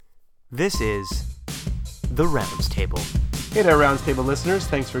This is The Rounds Table. Hey there, Rounds Table listeners.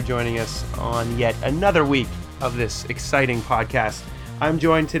 Thanks for joining us on yet another week of this exciting podcast. I'm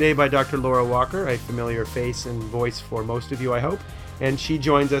joined today by Dr. Laura Walker, a familiar face and voice for most of you, I hope. And she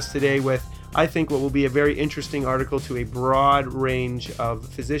joins us today with, I think, what will be a very interesting article to a broad range of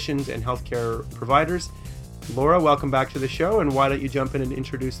physicians and healthcare providers. Laura, welcome back to the show, and why don't you jump in and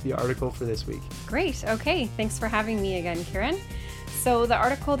introduce the article for this week? Great. Okay. Thanks for having me again, Kieran. So the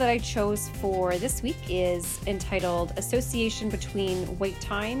article that I chose for this week is entitled Association Between Wait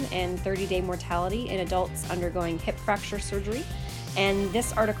Time and 30-Day Mortality in Adults Undergoing Hip Fracture Surgery. And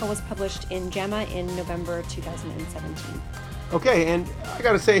this article was published in JAMA in November 2017. Okay, and I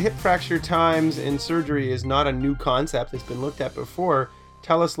gotta say, hip fracture times in surgery is not a new concept. It's been looked at before.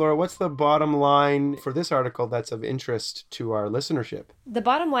 Tell us, Laura, what's the bottom line for this article that's of interest to our listenership? The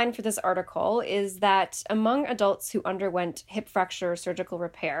bottom line for this article is that among adults who underwent hip fracture surgical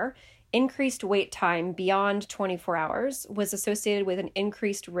repair, increased wait time beyond 24 hours was associated with an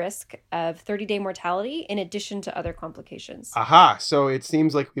increased risk of 30-day mortality in addition to other complications. Aha! So it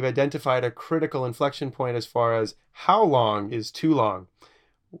seems like we've identified a critical inflection point as far as how long is too long.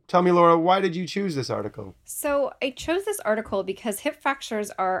 Tell me, Laura, why did you choose this article? So I chose this article because hip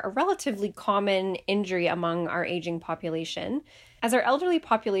fractures are a relatively common injury among our aging population. As our elderly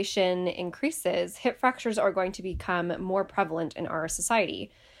population increases, hip fractures are going to become more prevalent in our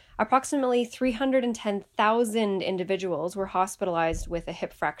society. Approximately 310,000 individuals were hospitalized with a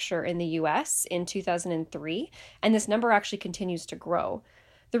hip fracture in the US in 2003, and this number actually continues to grow.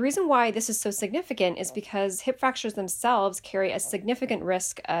 The reason why this is so significant is because hip fractures themselves carry a significant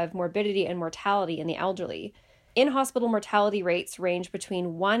risk of morbidity and mortality in the elderly. In-hospital mortality rates range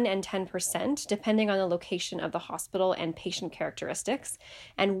between 1 and 10%, depending on the location of the hospital and patient characteristics.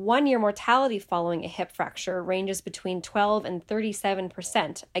 And one-year mortality following a hip fracture ranges between 12 and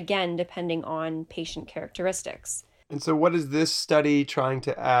 37%, again, depending on patient characteristics. And so what is this study trying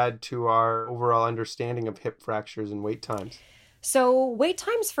to add to our overall understanding of hip fractures and wait times? So wait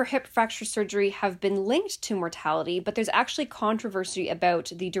times for hip fracture surgery have been linked to mortality, but there's actually controversy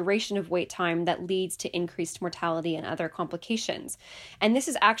about the duration of wait time that leads to increased mortality and other complications. And this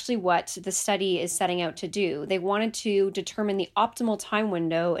is actually what the study is setting out to do. They wanted to determine the optimal time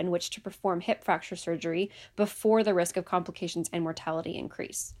window in which to perform hip fracture surgery before the risk of complications and mortality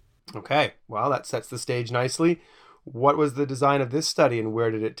increase. Okay, well, that sets the stage nicely. What was the design of this study and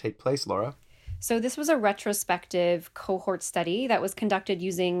where did it take place, Laura? So this was a retrospective cohort study that was conducted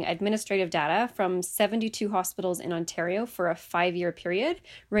using administrative data from 72 hospitals in Ontario for a 5-year period,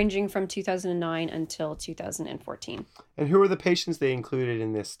 ranging from 2009 until 2014. And who were the patients they included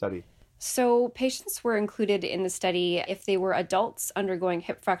in this study? So patients were included in the study if they were adults undergoing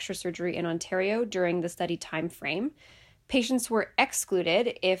hip fracture surgery in Ontario during the study time frame. Patients were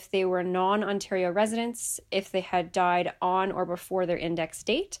excluded if they were non-Ontario residents, if they had died on or before their index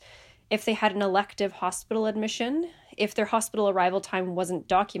date, if they had an elective hospital admission, if their hospital arrival time wasn't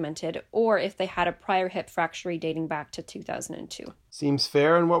documented, or if they had a prior hip fracture dating back to 2002. Seems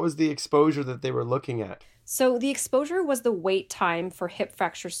fair. And what was the exposure that they were looking at? So the exposure was the wait time for hip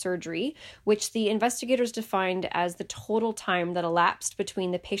fracture surgery, which the investigators defined as the total time that elapsed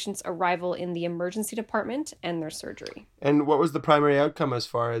between the patient's arrival in the emergency department and their surgery. And what was the primary outcome as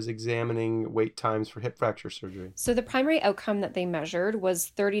far as examining wait times for hip fracture surgery? So the primary outcome that they measured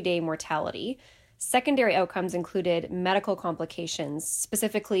was 30-day mortality. Secondary outcomes included medical complications,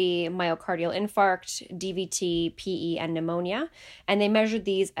 specifically myocardial infarct, DVT, PE, and pneumonia, and they measured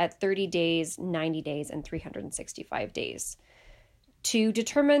these at 30 days, 90 days, and 365 days. To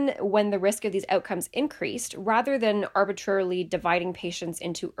determine when the risk of these outcomes increased, rather than arbitrarily dividing patients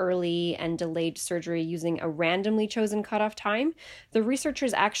into early and delayed surgery using a randomly chosen cutoff time, the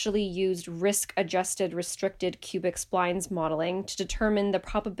researchers actually used risk-adjusted restricted cubic splines modeling to determine the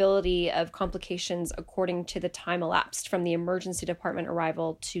probability of complications according to the time elapsed from the emergency department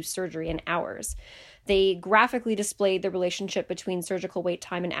arrival to surgery in hours. They graphically displayed the relationship between surgical wait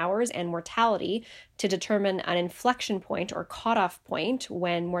time in hours and mortality to determine an inflection point or cutoff point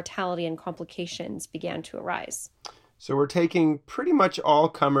when mortality and complications began to arise. So we're taking pretty much all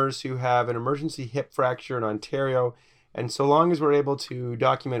comers who have an emergency hip fracture in Ontario, and so long as we're able to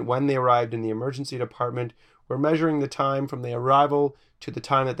document when they arrived in the emergency department, we're measuring the time from the arrival to the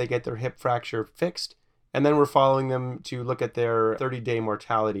time that they get their hip fracture fixed, and then we're following them to look at their 30-day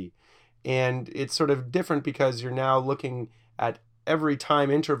mortality. And it's sort of different because you're now looking at every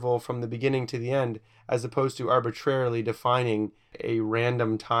time interval from the beginning to the end, as opposed to arbitrarily defining a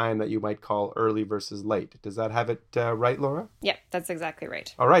random time that you might call early versus late. Does that have it right, Laura? Yeah, that's exactly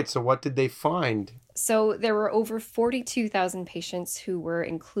right. All right. So what did they find? So there were over 42,000 patients who were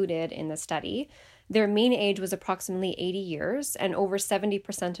included in the study. Their mean age was approximately 80 years, and over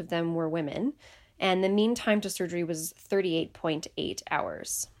 70% of them were women. And the mean time to surgery was 38.8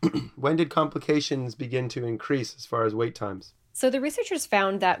 hours. When did complications begin to increase as far as wait times? So the researchers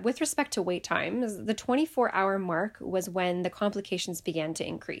found that with respect to wait times, the 24-hour mark was when the complications began to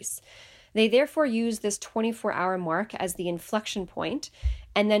increase. They therefore used this 24-hour mark as the inflection point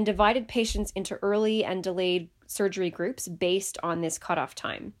and then divided patients into early and delayed surgery groups based on this cutoff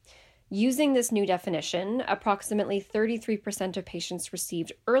time. Using this new definition, approximately 33% of patients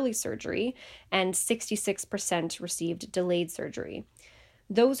received early surgery and 66% received delayed surgery.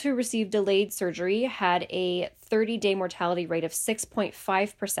 Those who received delayed surgery had a 30-day mortality rate of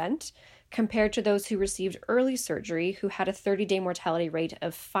 6.5%, compared to those who received early surgery, who had a 30-day mortality rate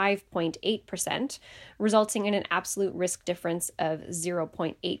of 5.8%, resulting in an absolute risk difference of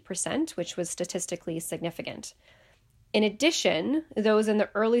 0.8%, which was statistically significant. In addition, those in the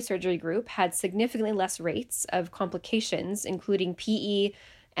early surgery group had significantly less rates of complications, including PE,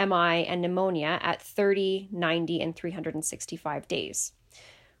 MI, and pneumonia at 30, 90, and 365 days.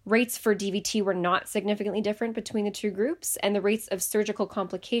 Rates for DVT were not significantly different between the two groups, and the rates of surgical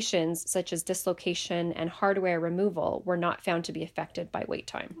complications, such as dislocation and hardware removal, were not found to be affected by wait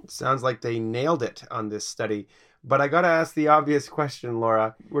time. Sounds like they nailed it on this study. But I got to ask the obvious question,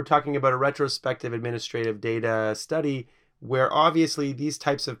 Laura. We're talking about a retrospective administrative data study where obviously these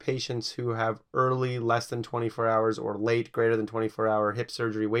types of patients who have early, less than 24 hours, or late, greater than 24-hour hip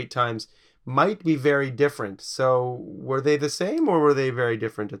surgery wait times might be very different. So were they the same or were they very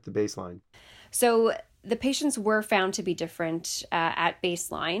different at the baseline? So the patients were found to be different at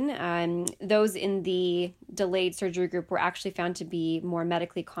baseline. Those in the delayed surgery group were actually found to be more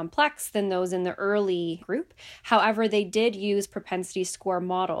medically complex than those in the early group. However, they did use propensity score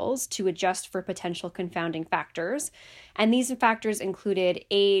models to adjust for potential confounding factors. And these factors included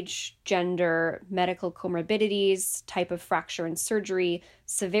age, gender, medical comorbidities, type of fracture and surgery,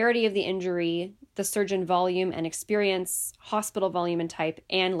 severity of the injury, the surgeon volume and experience, hospital volume and type,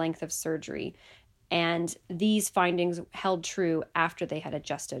 and length of surgery. And these findings held true after they had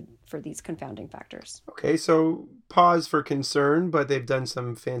adjusted for these confounding factors. Okay, so pause for concern, but they've done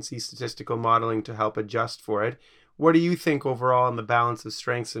some fancy statistical modeling to help adjust for it. What do you think overall on the balance of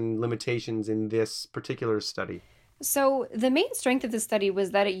strengths and limitations in this particular study? So the main strength of the study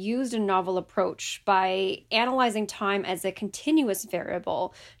was that it used a novel approach by analyzing time as a continuous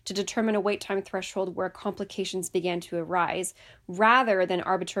variable to determine a wait time threshold where complications began to arise, rather than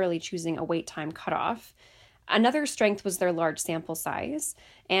arbitrarily choosing a wait time cutoff. Another strength was their large sample size.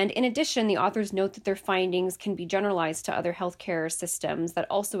 And in addition, the authors note that their findings can be generalized to other healthcare systems that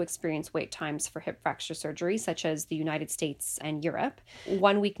also experience wait times for hip fracture surgery, such as the United States and Europe.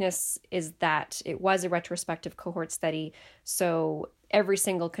 One weakness is that it was a retrospective cohort study, so every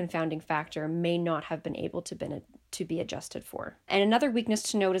single confounding factor may not have been able to be adjusted for. And another weakness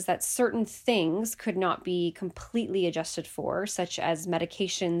to note is that certain things could not be completely adjusted for, such as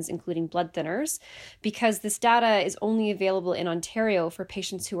medications, including blood thinners, because this data is only available in Ontario for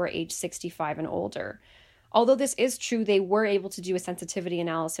patients who are age 65 and older. Although this is true, they were able to do a sensitivity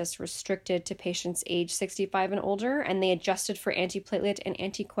analysis restricted to patients age 65 and older, and they adjusted for antiplatelet and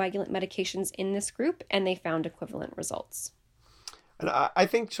anticoagulant medications in this group, and they found equivalent results. And I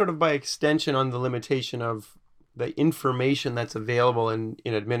think sort of by extension on the limitation of the information that's available in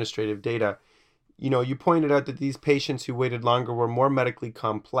administrative data, you pointed out that these patients who waited longer were more medically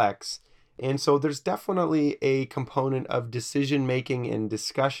complex. And so there's definitely a component of decision-making and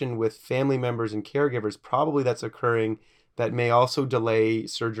discussion with family members and caregivers, probably that's occurring, that may also delay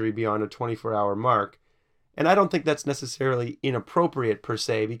surgery beyond a 24-hour mark. And I don't think that's necessarily inappropriate per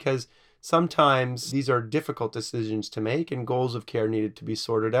se, because sometimes these are difficult decisions to make and goals of care needed to be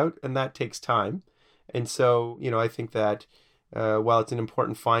sorted out, and that takes time. And so, I think that while it's an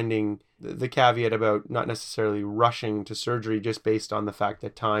important finding, the caveat about not necessarily rushing to surgery just based on the fact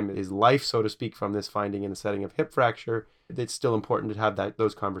that time is life, so to speak, from this finding in the setting of hip fracture, it's still important to have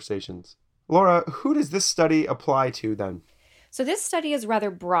those conversations. Laura, who does this study apply to then? So this study is rather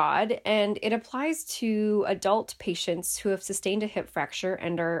broad, and it applies to adult patients who have sustained a hip fracture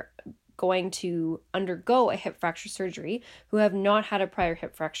and are going to undergo a hip fracture surgery who have not had a prior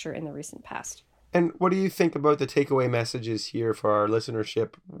hip fracture in the recent past. And what do you think about the takeaway messages here for our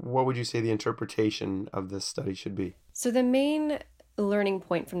listenership? What would you say the interpretation of this study should be? So the main learning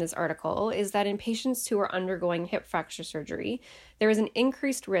point from this article is that in patients who are undergoing hip fracture surgery, there is an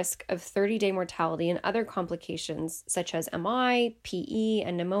increased risk of 30-day mortality and other complications such as MI, PE,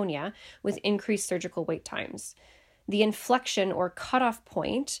 and pneumonia with increased surgical wait times. The inflection or cutoff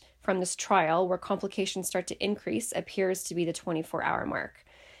point from this trial where complications start to increase appears to be the 24-hour mark.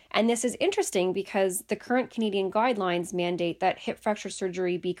 And this is interesting because the current Canadian guidelines mandate that hip fracture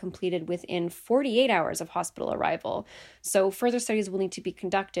surgery be completed within 48 hours of hospital arrival. So further studies will need to be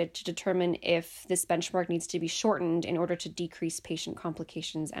conducted to determine if this benchmark needs to be shortened in order to decrease patient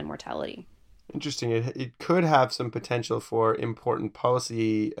complications and mortality. Interesting. It could have some potential for important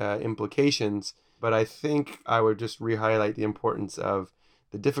policy implications, but I think I would just re-highlight the importance of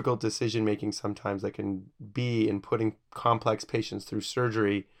the difficult decision-making sometimes that can be in putting complex patients through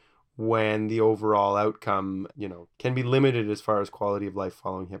surgery when the overall outcome, can be limited as far as quality of life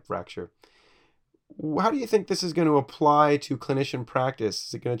following hip fracture. How do you think this is going to apply to clinician practice?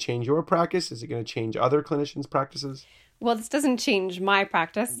 Is it going to change your practice? Is it going to change other clinicians' practices? Well, this doesn't change my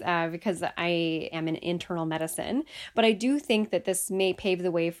practice because I am in internal medicine, but I do think that this may pave the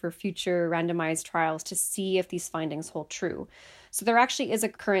way for future randomized trials to see if these findings hold true. So there actually is a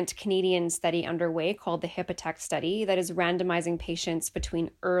current Canadian study underway called the HIP-ATTACK study that is randomizing patients between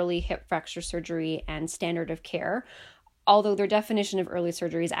early hip fracture surgery and standard of care, although their definition of early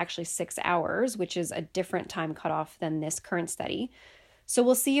surgery is actually 6 hours, which is a different time cutoff than this current study. So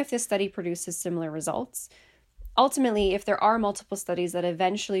we'll see if this study produces similar results. Ultimately, if there are multiple studies that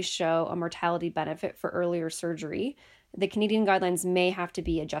eventually show a mortality benefit for earlier surgery, the Canadian guidelines may have to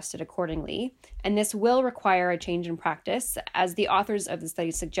be adjusted accordingly. And this will require a change in practice, as the authors of the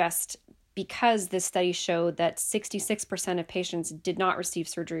study suggest, because this study showed that 66% of patients did not receive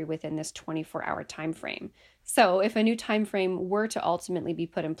surgery within this 24-hour time frame. So if a new time frame were to ultimately be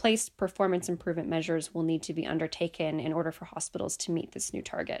put in place, performance improvement measures will need to be undertaken in order for hospitals to meet this new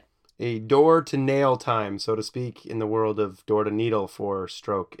target. A door-to-nail time, so to speak, in the world of door-to-needle for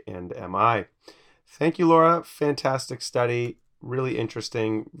stroke and MI. Thank you, Laura. Fantastic study. Really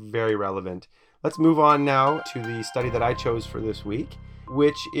interesting, very relevant. Let's move on now to the study that I chose for this week,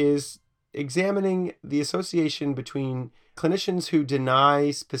 which is examining the association between clinicians who deny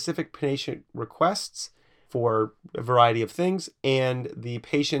specific patient requests for a variety of things and the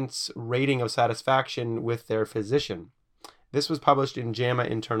patient's rating of satisfaction with their physician. This was published in JAMA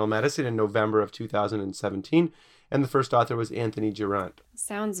Internal Medicine in November of 2017, and the first author was Anthony Durant.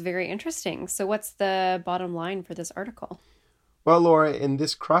 Sounds very interesting. So what's the bottom line for this article? Well, Laura, in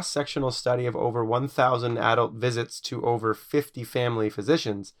this cross-sectional study of over 1,000 adult visits to over 50 family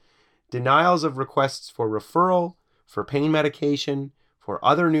physicians, denials of requests for referral, for pain medication, for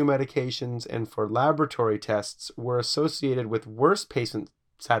other new medications, and for laboratory tests were associated with worse patient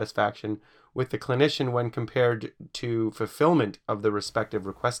satisfaction with the clinician when compared to fulfillment of the respective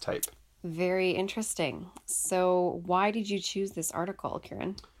request type. Very interesting. So why did you choose this article,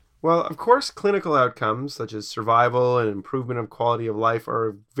 Kieran? Well, of course, clinical outcomes such as survival and improvement of quality of life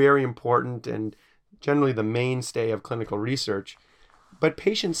are very important and generally the mainstay of clinical research. But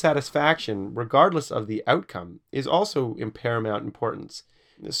patient satisfaction, regardless of the outcome, is also in paramount importance.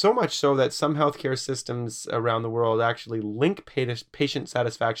 So much so that some healthcare systems around the world actually link patient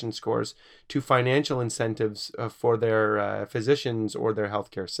satisfaction scores to financial incentives for their physicians or their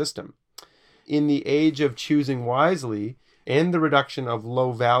healthcare system. In the age of choosing wisely and the reduction of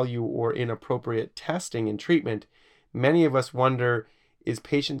low value or inappropriate testing and treatment, many of us wonder, is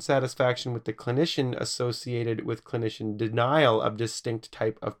patient satisfaction with the clinician associated with clinician denial of distinct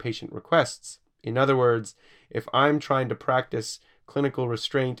type of patient requests? In other words, if I'm trying to practice clinical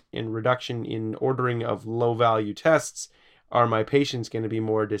restraint and reduction in ordering of low-value tests, are my patients going to be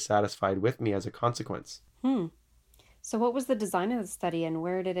more dissatisfied with me as a consequence? So what was the design of the study and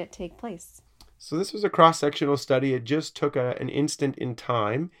where did it take place? So this was a cross-sectional study. It just took an instant in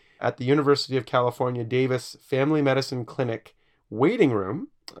time at the University of California Davis Family Medicine Clinic waiting room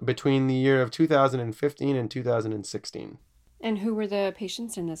between the year of 2015 and 2016. And who were the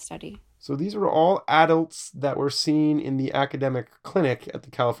patients in this study? So these were all adults that were seen in the academic clinic at the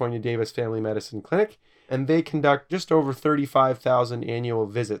California Davis Family Medicine Clinic, and they conduct just over 35,000 annual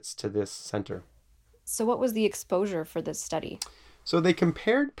visits to this center. So what was the exposure for this study? So they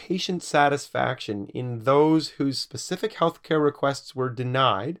compared patient satisfaction in those whose specific healthcare requests were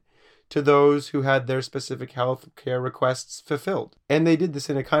denied to those who had their specific healthcare requests fulfilled. And they did this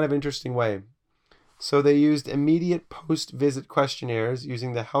in a kind of interesting way. So they used immediate post-visit questionnaires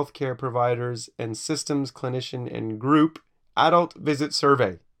using the healthcare providers and systems clinician and group adult visit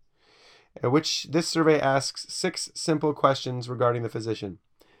survey, which this survey asks 6 simple questions regarding the physician.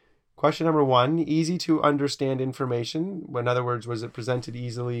 Question number 1, easy to understand information. In other words, was it presented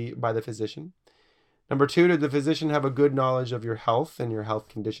easily by the physician? Number 2, did the physician have a good knowledge of your health and your health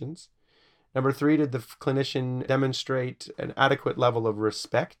conditions? Number 3, did the clinician demonstrate an adequate level of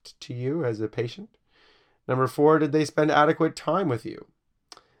respect to you as a patient? Number 4, did they spend adequate time with you?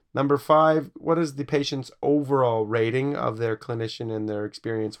 Number 5, what is the patient's overall rating of their clinician and their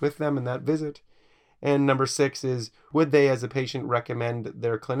experience with them in that visit? And number 6 is, would they as a patient recommend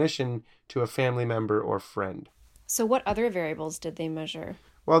their clinician to a family member or friend? So what other variables did they measure?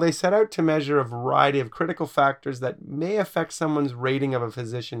 Well, they set out to measure a variety of critical factors that may affect someone's rating of a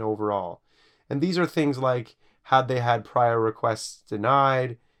physician overall. And these are things like, had they had prior requests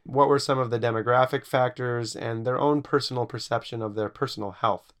denied? What were some of the demographic factors and their own personal perception of their personal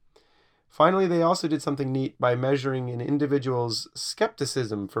health? Finally, they also did something neat by measuring an individual's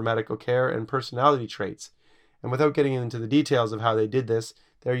skepticism for medical care and personality traits. And without getting into the details of how they did this,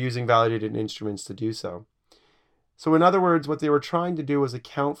 they're using validated instruments to do so. So in other words, what they were trying to do was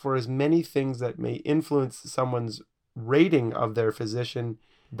account for as many things that may influence someone's rating of their physician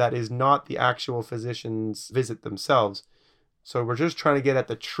that is not the actual physician's visit themselves. So we're just trying to get at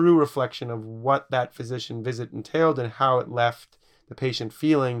the true reflection of what that physician visit entailed and how it left the patient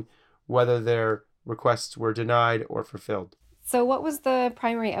feeling, whether their requests were denied or fulfilled. So what was the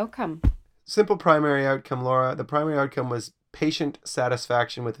primary outcome? Simple primary outcome, Laura. The primary outcome was patient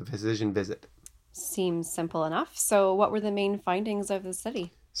satisfaction with the physician visit. Seems simple enough. So what were the main findings of the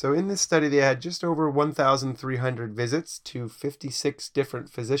study? So in this study, they had just over 1,300 visits to 56 different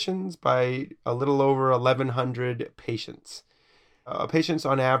physicians by a little over 1,100 patients. Patients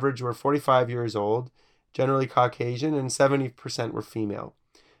on average were 45 years old, generally Caucasian, and 70% were female.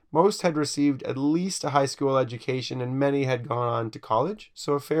 Most had received at least a high school education, and many had gone on to college,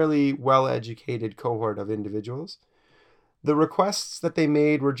 so a fairly well-educated cohort of individuals. The requests that they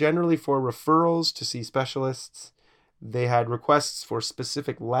made were generally for referrals to see specialists. They had requests for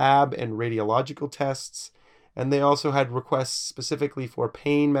specific lab and radiological tests, and they also had requests specifically for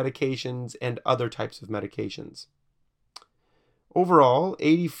pain medications and other types of medications. Overall,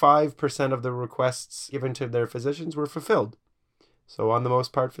 85% of the requests given to their physicians were fulfilled. So on the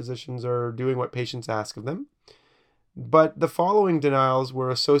most part, physicians are doing what patients ask of them. But the following denials were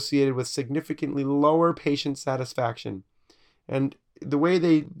associated with significantly lower patient satisfaction. And the way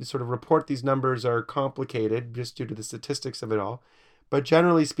they sort of report these numbers are complicated just due to the statistics of it all. But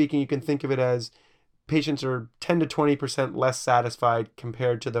generally speaking, you can think of it as patients are 10 to 20% less satisfied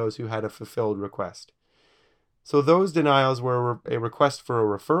compared to those who had a fulfilled request. So those denials were a request for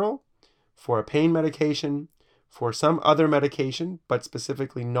a referral, for a pain medication, for some other medication, but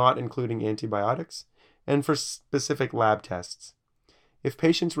specifically not including antibiotics, and for specific lab tests. If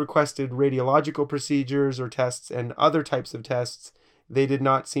patients requested radiological procedures or tests and other types of tests, they did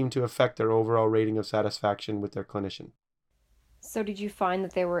not seem to affect their overall rating of satisfaction with their clinician. So did you find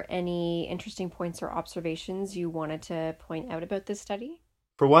that there were any interesting points or observations you wanted to point out about this study?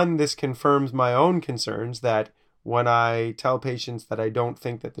 For one, this confirms my own concerns that when I tell patients that I don't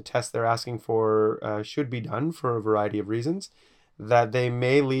think that the test they're asking for should be done for a variety of reasons, that they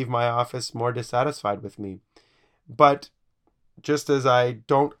may leave my office more dissatisfied with me. But just as I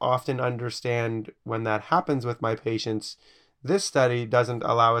don't often understand when that happens with my patients, this study doesn't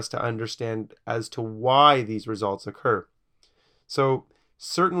allow us to understand as to why these results occur. So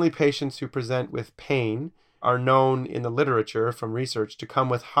certainly patients who present with pain are known in the literature from research to come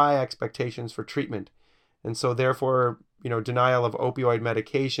with high expectations for treatment. And so therefore, denial of opioid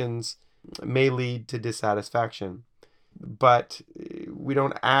medications may lead to dissatisfaction. But we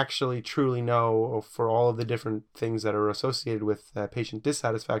don't actually truly know, for all of the different things that are associated with patient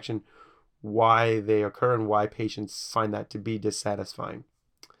dissatisfaction, why they occur and why patients find that to be dissatisfying.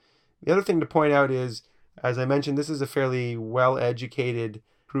 The other thing to point out is, as I mentioned, this is a fairly well-educated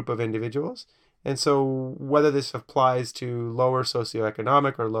group of individuals. And so whether this applies to lower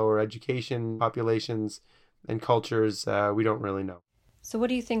socioeconomic or lower education populations and cultures, we don't really know. So what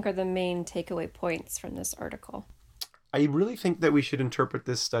do you think are the main takeaway points from this article? I really think that we should interpret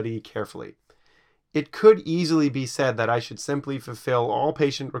this study carefully. It could easily be said that I should simply fulfill all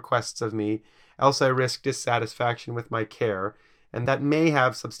patient requests of me, else I risk dissatisfaction with my care, and that may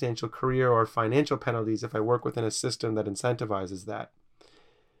have substantial career or financial penalties if I work within a system that incentivizes that.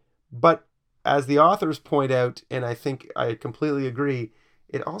 But as the authors point out, and I think I completely agree,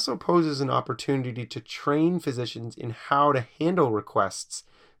 it also poses an opportunity to train physicians in how to handle requests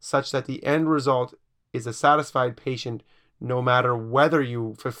such that the end result is a satisfied patient no matter whether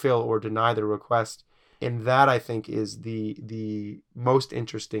you fulfill or deny the request. And that, I think, is the most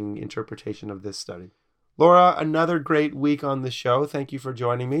interesting interpretation of this study. Laura, another great week on the show. Thank you for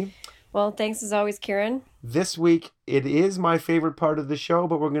joining me. Well, thanks as always, Kieran. This week, it is my favorite part of the show,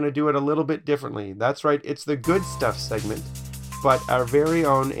 but we're going to do it a little bit differently. That's right, it's the good stuff segment. But our very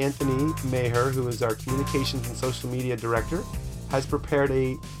own Anthony Maher, who is our communications and social media director, has prepared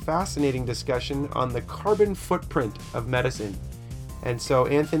a fascinating discussion on the carbon footprint of medicine. And so,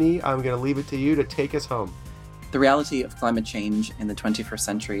 Anthony, I'm going to leave it to you to take us home. The reality of climate change in the 21st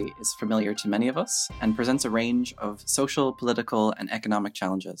century is familiar to many of us and presents a range of social, political, and economic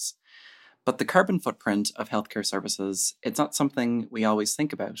challenges. But the carbon footprint of healthcare services, it's not something we always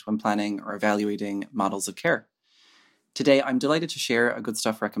think about when planning or evaluating models of care. Today, I'm delighted to share a good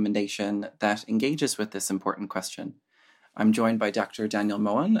stuff recommendation that engages with this important question. I'm joined by Dr. Daniel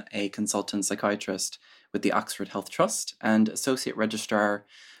Mohan, a consultant psychiatrist with the Oxford Health Trust and Associate Registrar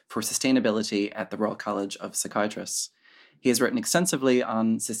for Sustainability at the Royal College of Psychiatrists. He has written extensively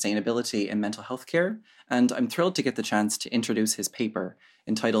on sustainability in mental health care, and I'm thrilled to get the chance to introduce his paper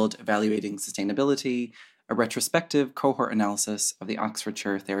entitled Evaluating Sustainability, a retrospective cohort analysis of the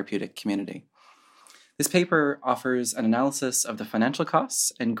Oxfordshire therapeutic community. This paper offers an analysis of the financial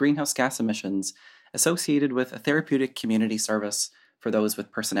costs and greenhouse gas emissions associated with a therapeutic community service for those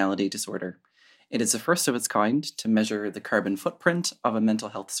with personality disorder. It is the first of its kind to measure the carbon footprint of a mental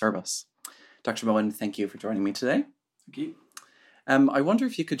health service. Dr. Mohan, thank you for joining me today. Thank you. I wonder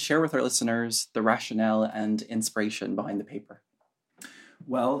if you could share with our listeners the rationale and inspiration behind the paper.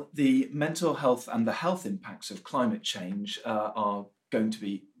 Well, the mental health and the health impacts of climate change are going to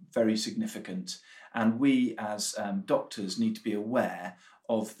be very significant. And we as doctors need to be aware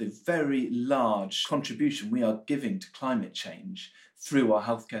of the very large contribution we are giving to climate change through our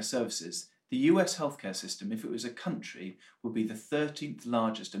healthcare services. The US healthcare system, if it was a country, would be the 13th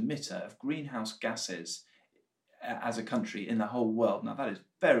largest emitter of greenhouse gases as a country in the whole world. Now that is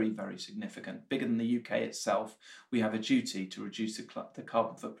very, very significant. Bigger than the UK itself. We have a duty to reduce the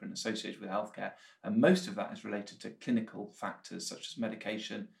carbon footprint associated with healthcare, and most of that is related to clinical factors such as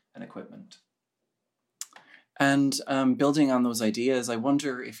medication and equipment. And building on those ideas, I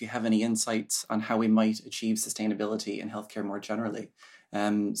wonder if you have any insights on how we might achieve sustainability in healthcare more generally.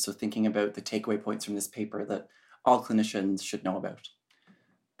 So thinking about the takeaway points from this paper that all clinicians should know about.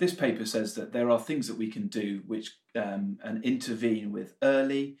 This paper says that there are things that we can do which and intervene with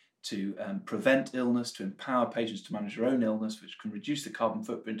early to prevent illness, to empower patients to manage their own illness, which can reduce the carbon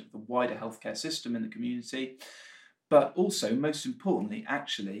footprint of the wider healthcare system in the community. But also, most importantly,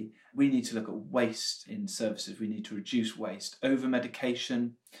 actually, we need to look at waste in services. We need to reduce waste.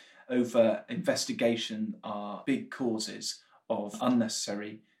 Over-medication, over-investigation are big causes of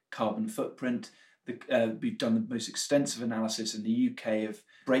unnecessary carbon footprint. We've done the most extensive analysis in the UK of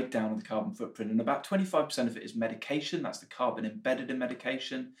breakdown of the carbon footprint, and about 25% of it is medication. That's the carbon embedded in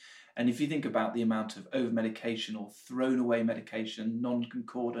medication. And if you think about the amount of over-medication or thrown away medication,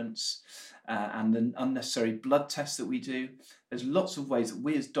 non-concordance, and the unnecessary blood tests that we do, there's lots of ways that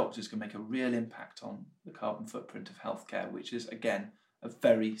we as doctors can make a real impact on the carbon footprint of healthcare, which is, again, a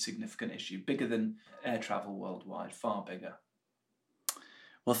very significant issue, bigger than air travel worldwide, far bigger.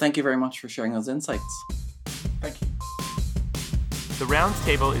 Well, thank you very much for sharing those insights. Thank you. The Rounds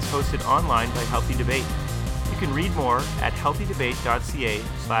Table is hosted online by Healthy Debate. You can read more at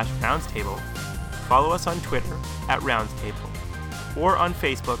healthydebate.ca/roundstable, follow us on Twitter @roundstable, or on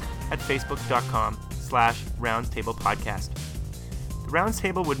Facebook at facebook.com/roundstablepodcast. The Rounds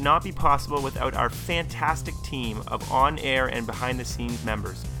Table would not be possible without our fantastic team of on-air and behind-the-scenes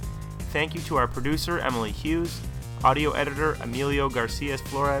members. Thank you to our producer, Emily Hughes, audio editor, Emilio Garcia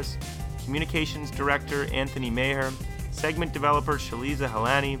Flores, communications director, Anthony Maher, segment developer, Shaliza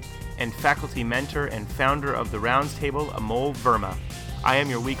Halani, and faculty mentor and founder of the Rounds Table, Amol Verma. I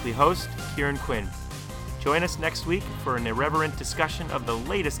am your weekly host, Kieran Quinn. Join us next week for an irreverent discussion of the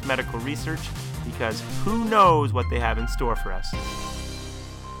latest medical research, because who knows what they have in store for us.